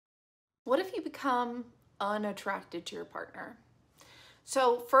What if you become unattracted to your partner?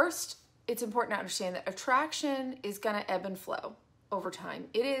 So first, it's important to understand that attraction is going to ebb and flow over time.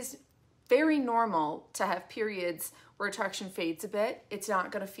 It is very normal to have periods where attraction fades a bit. It's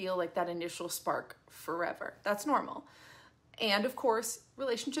not going to feel like that initial spark forever. That's normal. And of course,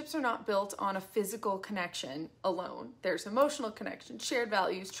 relationships are not built on a physical connection alone. There's emotional connection, shared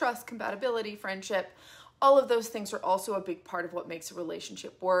values, trust, compatibility, friendship. All of those things are also a big part of what makes a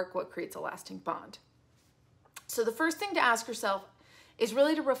relationship work, what creates a lasting bond. So the first thing to ask yourself is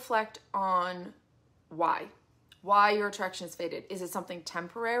really to reflect on why your attraction is faded. Is it something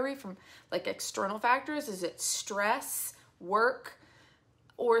temporary from like external factors? Is it stress, work,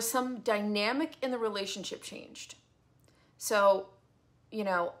 or some dynamic in the relationship changed? So,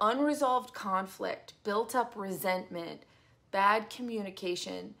 unresolved conflict, built up resentment, bad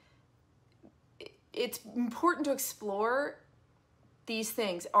communication. It's important to explore these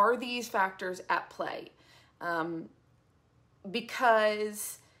things. Are these factors at play?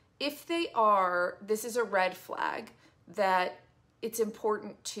 Because if they are, this is a red flag that it's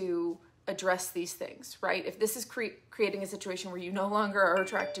important to address these things, right? If this is creating a situation where you no longer are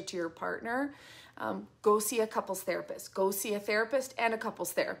attracted to your partner, go see a couples therapist. Go see a therapist and a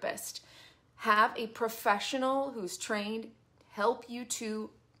couples therapist. Have a professional who's trained help you to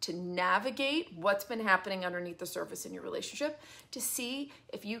navigate what's been happening underneath the surface in your relationship, to see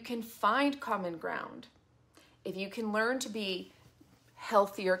if you can find common ground, if you can learn to be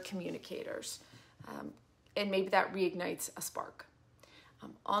healthier communicators, and maybe that reignites a spark.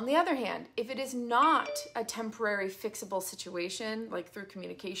 On the other hand, if it is not a temporary fixable situation, like through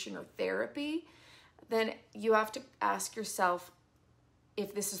communication or therapy, then you have to ask yourself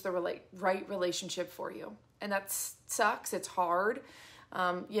if this is the right relationship for you. And that sucks, it's hard.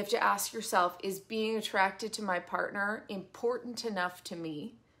 You have to ask yourself, is being attracted to my partner important enough to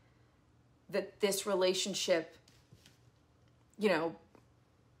me that this relationship,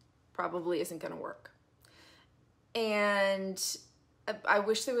 probably isn't going to work? And I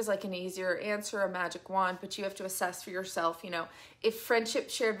wish there was like an easier answer, a magic wand, but you have to assess for yourself, if friendship,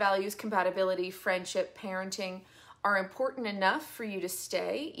 shared values, compatibility, friendship, parenting are important enough for you to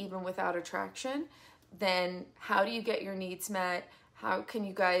stay even without attraction, then how do you get your needs met? How can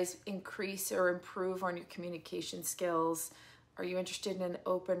you guys increase or improve on your communication skills? Are you interested in an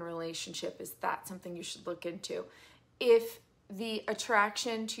open relationship? Is that something you should look into? If the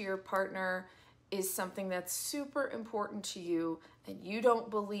attraction to your partner is something that's super important to you and you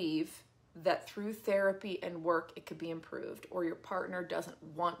don't believe that through therapy and work it could be improved, or your partner doesn't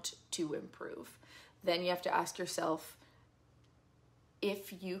want to improve, then you have to ask yourself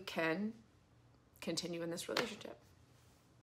if you can continue in this relationship.